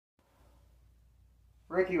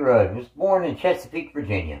Ricky Rudd was born in Chesapeake,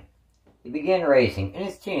 Virginia. He began racing in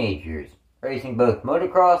his teenage years, racing both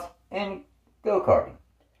motocross and go-karting.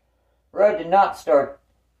 Rudd did not start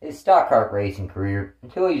his stock car racing career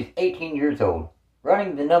until he was 18 years old,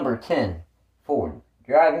 running the number 10 Ford,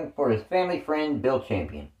 driving for his family friend Bill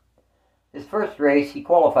Champion. His first race he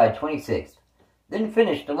qualified 26th, then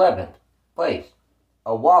finished 11th place,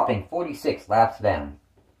 a whopping 46 laps down.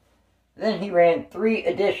 Then he ran 3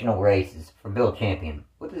 additional races for Bill Champion,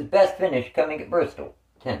 with his best finish coming at Bristol,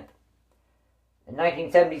 10th. In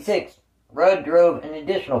 1976, Rudd drove an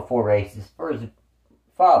additional 4 races for his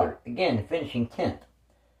father, again finishing 10th,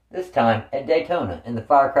 this time at Daytona in the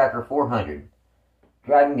Firecracker 400,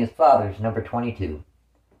 driving his father's number 22.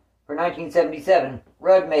 For 1977,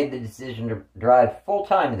 Rudd made the decision to drive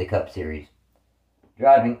full-time in the Cup Series,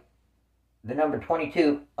 driving the number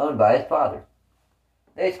 22 owned by his father.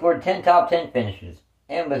 They scored 10 top 10 finishes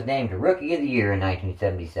and was named Rookie of the Year in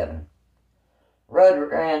 1977. Rudd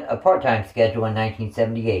ran a part-time schedule in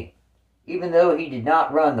 1978. Even though he did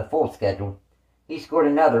not run the full schedule, he scored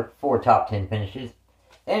another 4 top 10 finishes,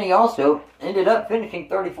 and he also ended up finishing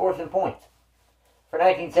 34th in points. For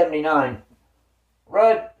 1979,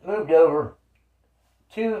 Rudd moved over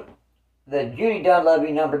to the Junie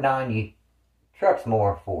Donlavey number 90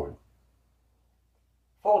 Truxmore Ford.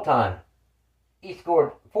 Full-time, he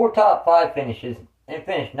scored 4 top 5 finishes and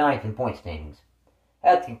finished 9th in point standings.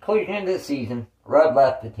 At the conclusion of the season, Rudd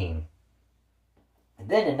left the team. And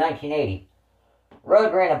then in 1980,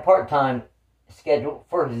 Rudd ran a part-time schedule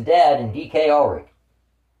for his dad and D.K. Ulrich.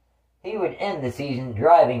 He would end the season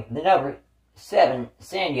driving the number 7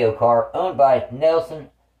 Sanyo car owned by Nelson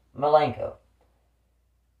Malenko.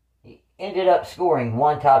 He ended up scoring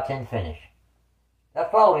 1 top 10 finish. The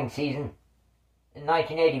following season, in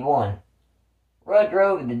 1981, Rudd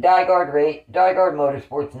drove the Dygard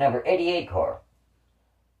Motorsports number 88 car.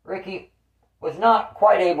 Ricky was not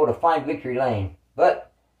quite able to find victory lane,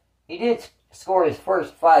 but he did score his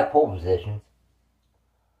first 5 pole positions.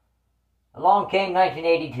 Along came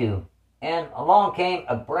 1982, and along came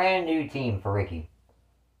a brand new team for Ricky.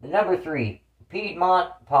 The number 3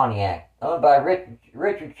 Piedmont Pontiac, owned by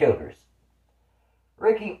Richard Childress.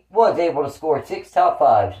 Ricky was able to score 6 top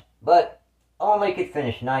 5s, but only could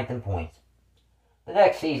finish 9th in points. The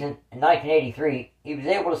next season, in 1983, he was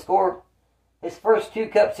able to score his first 2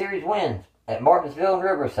 Cup Series wins at Martinsville and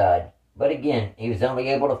Riverside, but again, he was only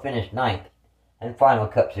able to finish 9th in final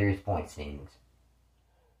Cup Series point standings.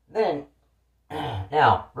 Then,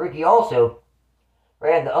 now, Ricky also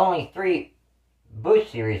ran the only 3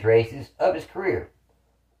 Busch Series races of his career,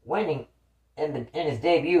 winning in his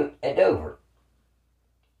debut at Dover.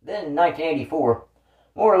 Then in 1984,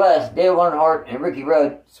 more or less, Dale Earnhardt and Ricky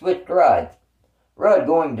Rudd switched rides. Rudd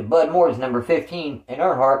going to Bud Moore's number 15 and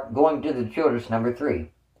Earnhardt going to the Childress number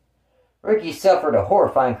 3. Ricky suffered a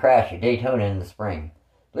horrifying crash at Daytona in the spring,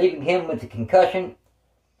 leaving him with a concussion,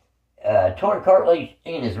 torn cartilage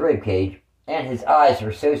in his rib cage, and his eyes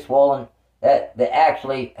were so swollen that he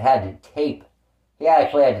actually had to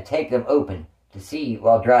tape them open to see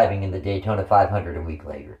while driving in the Daytona 500 a week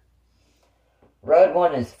later. Rudd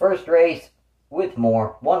won his first race with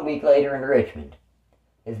Moore 1 week later in Richmond.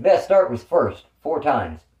 His best start was first 4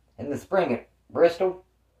 times, in the spring at Bristol,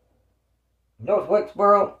 North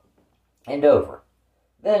Wilkesboro, and Dover.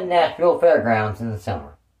 Then Nashville Fairgrounds in the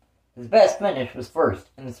summer. His best finish was first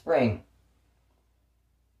in the spring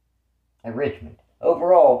at Richmond.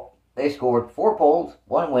 Overall, they scored 4 poles,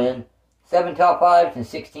 1 win, 7 top 5s, and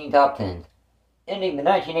 16 top 10s, ending the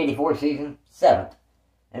 1984 season 7th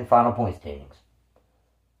in final point standings.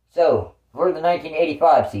 So, for the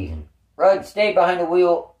 1985 season, Rudd stayed behind the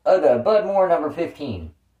wheel of the Bud Moore number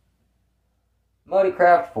 15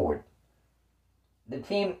 Motorcraft Ford. The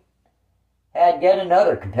team had yet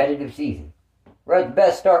another competitive season. Rudd's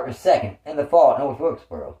best start was 2nd in the fall at North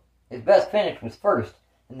Wilkesboro. His best finish was 1st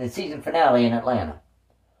in the season finale in Atlanta.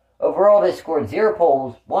 Overall, they scored 0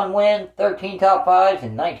 poles, 1 win, 13 top 5s,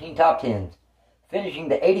 and 19 top 10s, finishing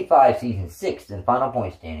the 85 season 6th in final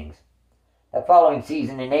point standings. That following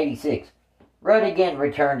season, in 86, Rudd again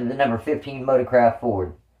returned to the number 15 Motorcraft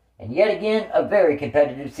Ford, and yet again a very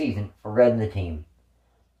competitive season for Rudd and the team.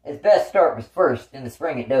 His best start was 1st in the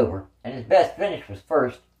spring at Dover, and his best finish was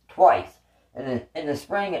 1st twice, in the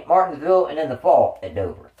spring at Martinsville and in the fall at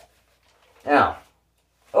Dover. Now,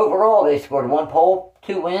 overall they scored 1 pole,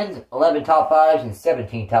 2 wins, 11 top 5s, and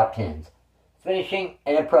 17 top 10s, finishing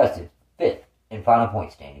an impressive 5th in final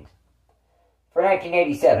point standings. For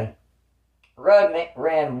 1987, Rudd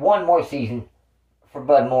ran 1 more season for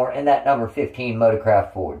Bud Moore in that number 15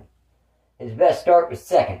 Motorcraft Ford. His best start was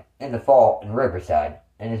 2nd in the fall in Riverside,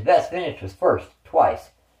 and his best finish was first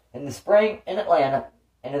twice, in the spring in Atlanta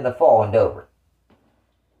and in the fall in Dover.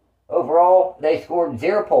 Overall, they scored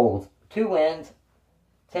 0 poles, 2 wins,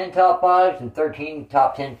 10 top 5s, and 13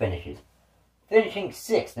 top 10 finishes, finishing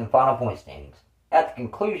 6th in final point standings. At the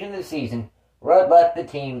conclusion of the season, Rudd left the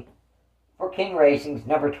team for King Racing's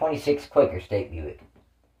number 26 Quaker State Buick.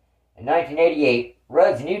 In 1988,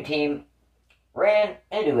 Rudd's new team ran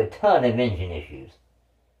into a ton of engine issues.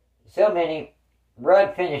 So many,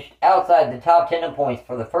 Rudd finished outside the top 10 in points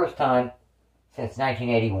for the first time since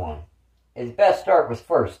 1981. His best start was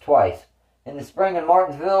first twice, in the spring in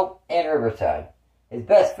Martinsville and Riverside. His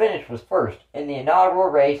best finish was first in the inaugural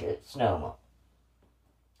race at Sonoma.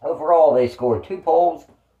 Overall, they scored 2 poles,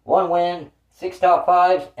 1 win, 6 top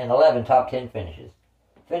 5s, and 11 top 10 finishes,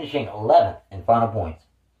 finishing 11th in final points.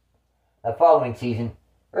 The following season,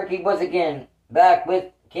 Ricky was again back with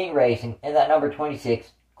King Racing in that number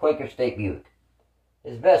 26 Quaker State Buick.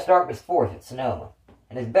 His best start was 4th at Sonoma,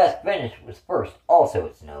 and his best finish was first also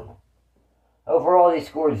at Sonoma. Overall, they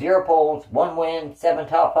scored 0 poles, 1 win, 7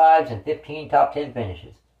 top 5s, and 15 top 10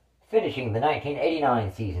 finishes, finishing the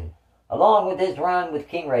 1989 season, along with his run with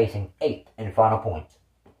King Racing, 8th in final points.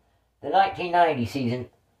 The 1990 season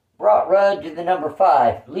brought Rudd to the number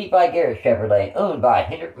 5 Levi Garrett Chevrolet, owned by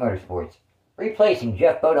Hendrick Motorsports, replacing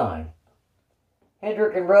Jeff Bodine.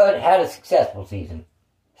 Hendrick and Rudd had a successful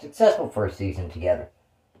first season together.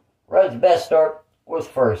 Rudd's best start was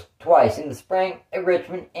first twice in the spring at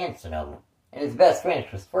Richmond and Sonoma, and his best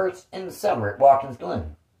finish was first in the summer at Watkins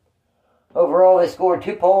Glen. Overall, they scored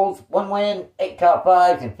 2 poles, 1 win, 8 top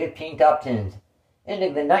 5s, and 15 top 10s,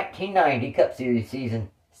 ending the 1990 Cup Series season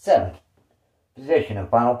 7th position in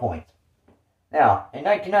final points. Now, in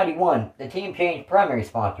 1991, the team changed primary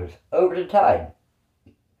sponsors over to Tide.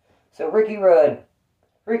 So Ricky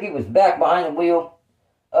was back behind the wheel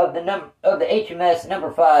of the HMS number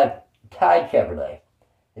 5 Tide Chevrolet.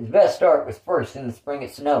 His best start was first in the spring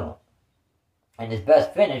at Sonoma, and his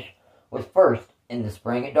best finish was first in the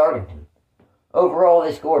spring at Darlington. Overall,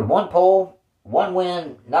 they scored 1 pole, 1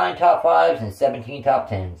 win, 9 top 5s, and 17 top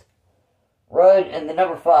 10s. Rudd and the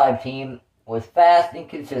number 5 team was fast and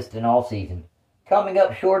consistent all season, coming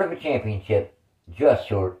up short of a championship, just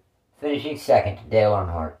short, finishing 2nd to Dale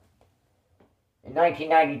Earnhardt. In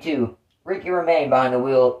 1992, Ricky remained behind the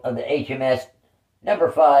wheel of the HMS number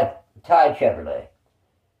 5 Tide Chevrolet.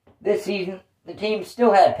 This season, the team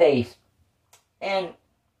still had pace and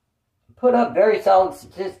put up very solid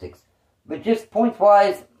statistics, but just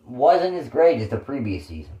points-wise wasn't as great as the previous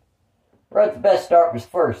season. Rudd's best start was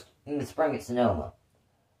first in the spring at Sonoma,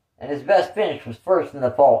 and his best finish was first in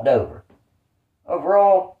the fall at Dover.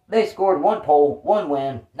 Overall, they scored 1 pole, 1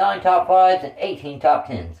 win, 9 top 5s, and 18 top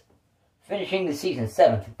 10s, finishing the season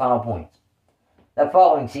 7th in final points. That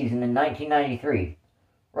following season, in 1993,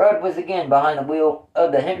 Rudd was again behind the wheel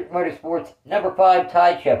of the Hendrick Motorsports number 5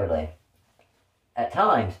 Tide Chevrolet. At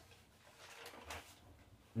times,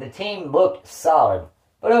 the team looked solid,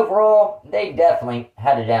 but overall, they definitely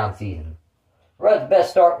had a down season. Rudd's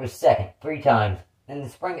best start was 2nd 3 times, in the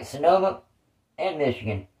spring at Sonoma and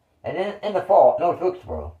Michigan, and in the fall at North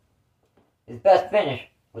Wilkesboro. His best finish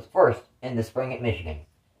was first in the spring at Michigan.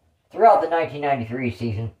 Throughout the 1993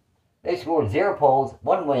 season, they scored 0 poles,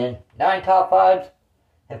 1 win, 9 top 5s,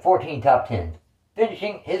 and 14 top 10s,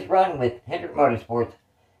 finishing his run with Hendrick Motorsports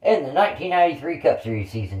in the 1993 Cup Series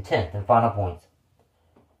season 10th in final points.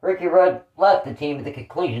 Ricky Rudd left the team at the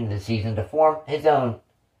conclusion of the season to form his own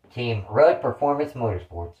team, Rudd Performance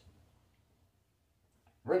Motorsports.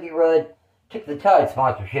 Ricky Rudd took the Tide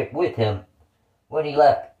sponsorship with him when he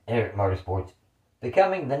left Hendrick Motorsports,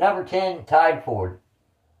 becoming the number 10 Tide Ford.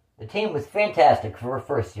 The team was fantastic for a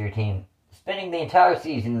first-year team, spending the entire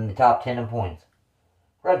season in the top 10 in points.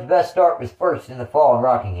 Rudd's best start was first in the fall in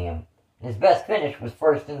Rockingham, and his best finish was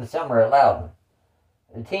first in the summer at Loudon.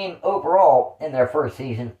 The team overall, in their first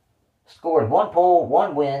season, scored 1 pole,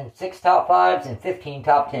 1 win, 6 top 5s, and 15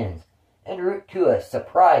 top 10s, en route to a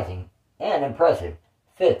surprising and impressive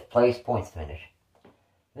 5th place points finish.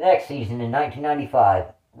 The next season, in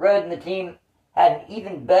 1995, Rudd and the team had an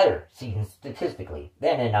even better season statistically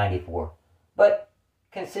than in 94, but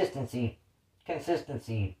consistency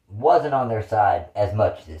wasn't on their side as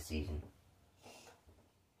much this season,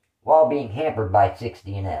 while being hampered by 6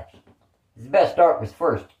 DNFs. His best start was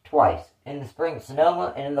first twice, in the spring at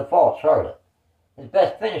Sonoma and in the fall at Charlotte. His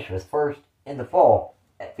best finish was first in the fall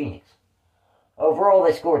at Phoenix. Overall,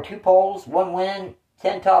 they scored 2 poles, 1 win,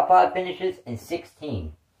 10 top 5 finishes, and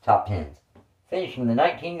 16 top 10s, finishing the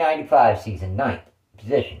 1995 season 9th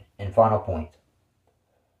position in final points.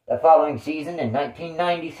 The following season, in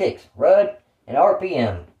 1996, Rudd and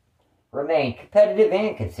RPM remained competitive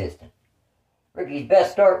and consistent. Ricky's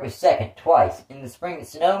best start was second twice, in the spring at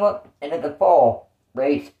Sonoma and in the fall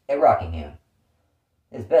race at Rockingham.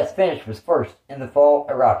 His best finish was first in the fall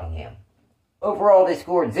at Rockingham. Overall, they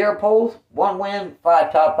scored 0 poles, 1 win,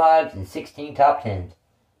 5 top 5s, and 16 top 10s,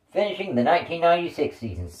 finishing the 1996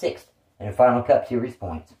 season 6th in the final Cup Series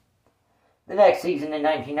points. The next season in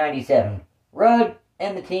 1997, Rudd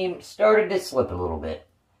and the team started to slip a little bit.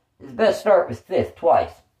 His best start was 5th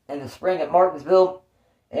twice, in the spring at Martinsville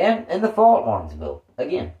and in the fall at Martinsville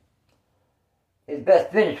again. His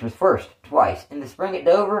best finish was first twice, in the spring at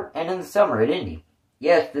Dover and in the summer at Indy.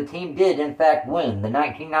 Yes, the team did in fact win the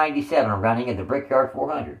 1997 running of the Brickyard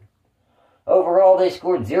 400. Overall, they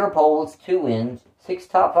scored 0 poles, 2 wins, 6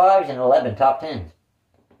 top 5s, and 11 top 10s.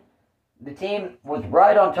 The team was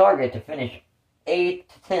right on target to finish 8th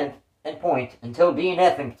to 10th in points until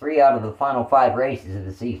DNFing 3 out of the final 5 races of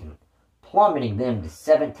the season, plummeting them to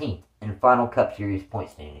 17th in final Cup Series point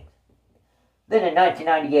standings. Then in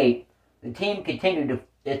 1998, the team continued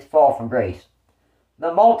its fall from grace.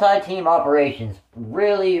 The multi-team operations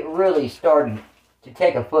really started to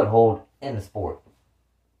take a foothold in the sport.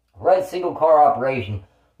 Rudd's single-car operation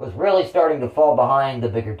was really starting to fall behind the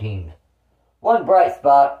bigger teams. One bright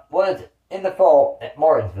spot was in the fall at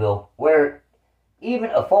Martinsville, where even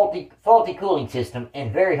a faulty cooling system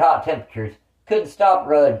and very hot temperatures couldn't stop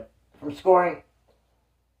Rudd from scoring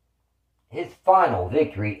his final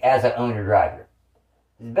victory as an owner-driver.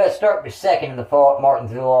 His best start was second in the fall at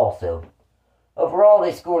Martinsville also. Overall,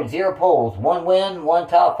 they scored 0 poles, 1 win, 1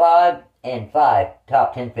 top 5, and 5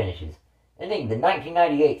 top 10 finishes, ending the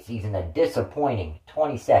 1998 season a disappointing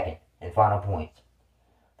 22nd in final points.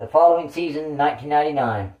 The following season,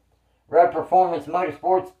 1999, Rudd Performance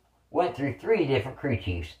Motorsports went through 3 different crew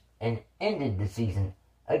chiefs and ended the season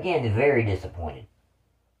again very disappointed.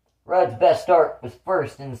 Rudd's best start was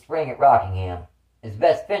first in the spring at Rockingham. His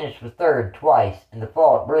best finish was third twice in the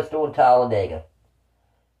fall at Bristol and Talladega.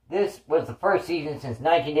 This was the first season since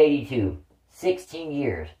 1982, 16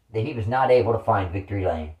 years, that he was not able to find victory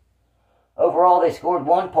lane. Overall, they scored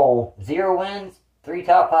 1 pole, 0 wins, 3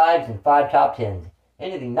 top 5s, and 5 top 10s,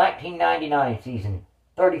 into the 1999 season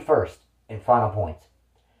 31st in final points.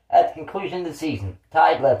 At the conclusion of the season,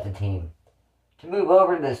 Tide left the team to move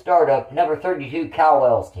over to the startup number 32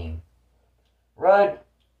 Cowell's team. Rudd,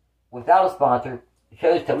 without a sponsor,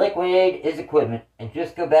 chose to liquidate his equipment and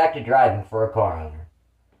just go back to driving for a car owner.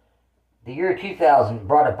 The year 2000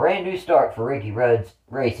 brought a brand new start for Ricky Rudd's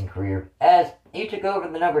racing career as he took over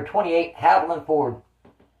the number 28 Haviland Ford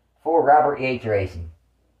for Robert Yates Racing.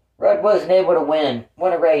 Rudd wasn't able to win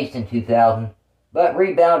a race in 2000, but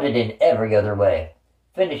rebounded in every other way,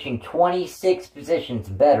 finishing 26 positions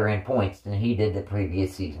better in points than he did the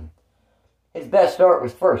previous season. His best start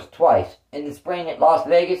was first twice, in the spring at Las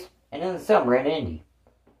Vegas and in the summer at Indy.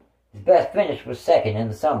 His best finish was second in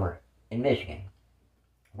the summer in Michigan.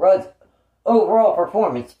 Rudd's overall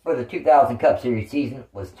performance for the 2000 Cup Series season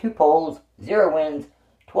was 2 poles, 0 wins,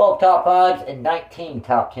 12 top 5s, and 19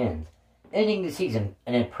 top 10s, ending the season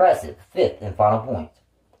an impressive 5th in final points.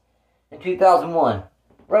 In 2001,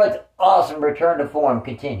 Rudd's awesome return to form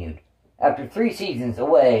continued. After 3 seasons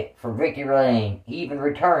away from victory lane, he even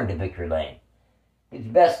returned to victory lane. His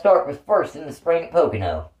best start was first in the spring at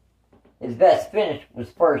Pocono. His best finish was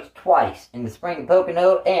first twice, in the spring at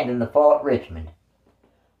Pocono and in the fall at Richmond.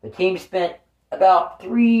 The team spent about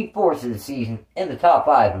 3/4 of the season in the top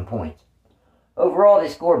 5 in points. Overall, they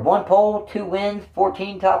scored 1 pole, 2 wins,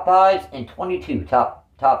 14 top 5s, and 22 top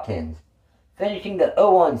 10s, finishing the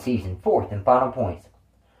 01 season 4th in final points.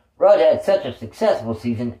 Rudd had such a successful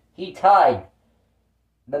season, he tied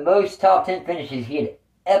the most top 10 finishes he had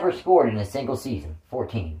ever scored in a single season,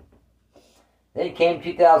 14. Then came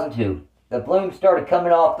 2002. The bloom started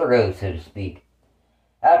coming off the rose, so to speak.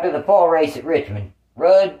 After the fall race at Richmond,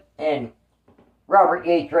 Rudd and Robert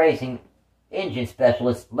Yates Racing engine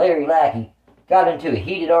specialist Larry Lackey got into a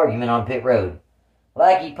heated argument on pit road.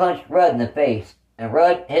 Lackey punched Rudd in the face, and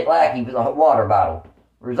Rudd hit Lackey with a water bottle,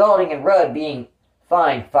 resulting in Rudd being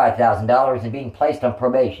fined $5,000 and being placed on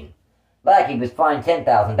probation. Lackey was fined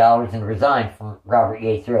 $10,000 and resigned from Robert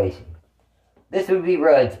Yates Racing. This would be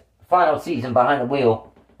Rudd's final season behind the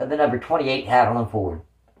wheel of the number 28 Haviland Ford.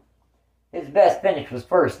 His best finish was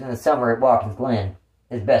first in the summer at Watkins Glen.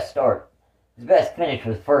 His best finish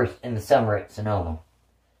was first in the summer at Sonoma.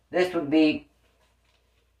 This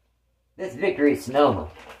victory at Sonoma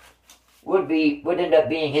would end up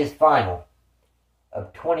being his final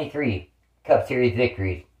of 23 Cup Series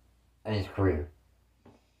victories in his career.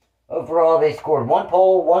 Overall, they scored 1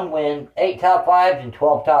 pole, 1 win, 8 top 5s, and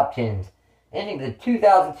 12 top 10s, ending the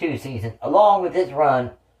 2002 season, along with his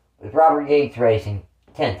run with Robert Yates Racing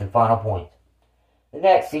 10th in final points. The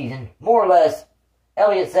next season, more or less,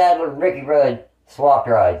 Elliott Sadler and Ricky Rudd swapped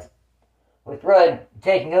rides, with Rudd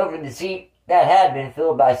taking over the seat that had been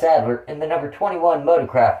filled by Sadler in the number 21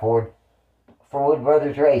 Motorcraft Ford for Wood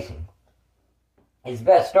Brothers Racing. His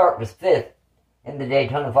best start was 5th in the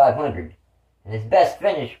Daytona 500, and his best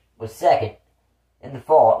finish was 2nd in the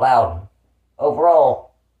fall at Loudon.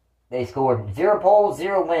 Overall, they scored 0 poles,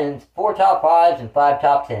 0 wins, 4 top 5s, and 5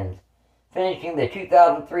 top 10s, finishing the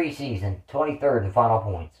 2003 season 23rd in final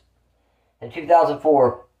points. In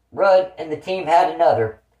 2004, Rudd and the team had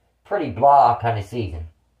another pretty blah kind of season.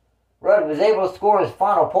 Rudd was able to score his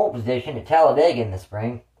final pole position at Talladega in the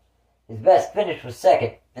spring. His best finish was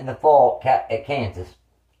 2nd in the fall at Kansas,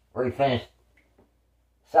 where he finished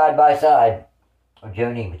side by side with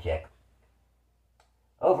Joe Nemechek.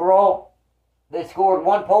 Overall, they scored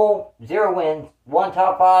 1 pole, 0 wins, 1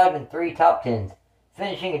 top 5, and 3 top 10s,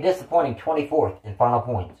 finishing a disappointing 24th in final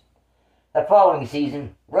points. The following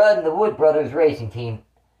season, Rudd and the Wood Brothers Racing team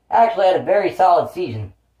actually had a very solid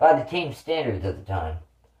season by the team's standards at the time.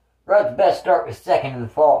 Rudd's best start was 2nd in the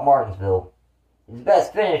fall at Martinsville. His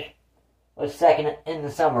best finish was 2nd in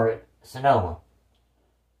the summer at Sonoma.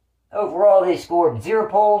 Overall, they scored 0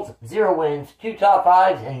 poles, 0 wins, 2 top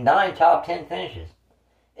 5s, and 9 top 10 finishes,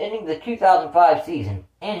 ending the 2005 season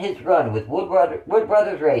and his run with Wood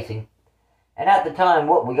Brothers Racing, and at the time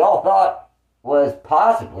what we all thought was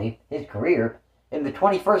possibly his career, in the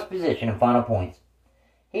 21st position in final points.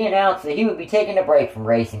 He announced that he would be taking a break from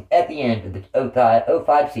racing at the end of the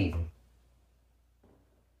 05 season.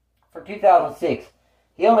 For 2006,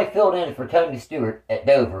 he only filled in for Tony Stewart at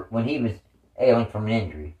Dover when he was ailing from an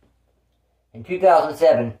injury. In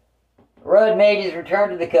 2007, Rudd made his return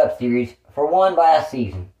to the Cup Series for one last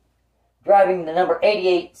season, driving the number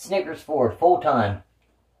 88 Snickers Ford full-time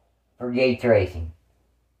for Yates Racing.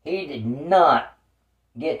 He did not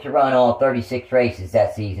get to run all 36 races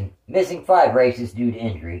that season, missing 5 races due to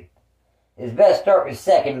injury. His best start was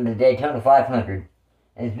 2nd in the Daytona 500,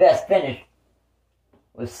 and his best finish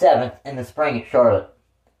was 7th in the spring at Charlotte.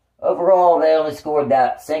 Overall, they only scored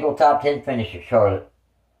that single top 10 finish at Charlotte.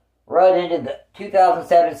 Rudd ended the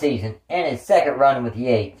 2007 season and his second run with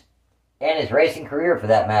Yates, and his racing career for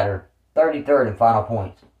that matter, 33rd in final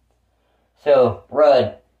points. So,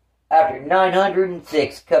 Rudd, after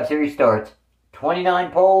 906 Cup Series starts,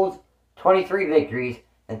 29 poles, 23 victories,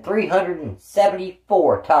 and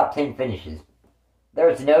 374 top 10 finishes,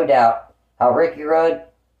 there's no doubt how Ricky Rudd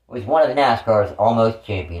was one of the NASCAR's almost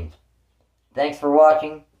champions. Thanks for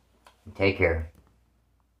watching, and take care.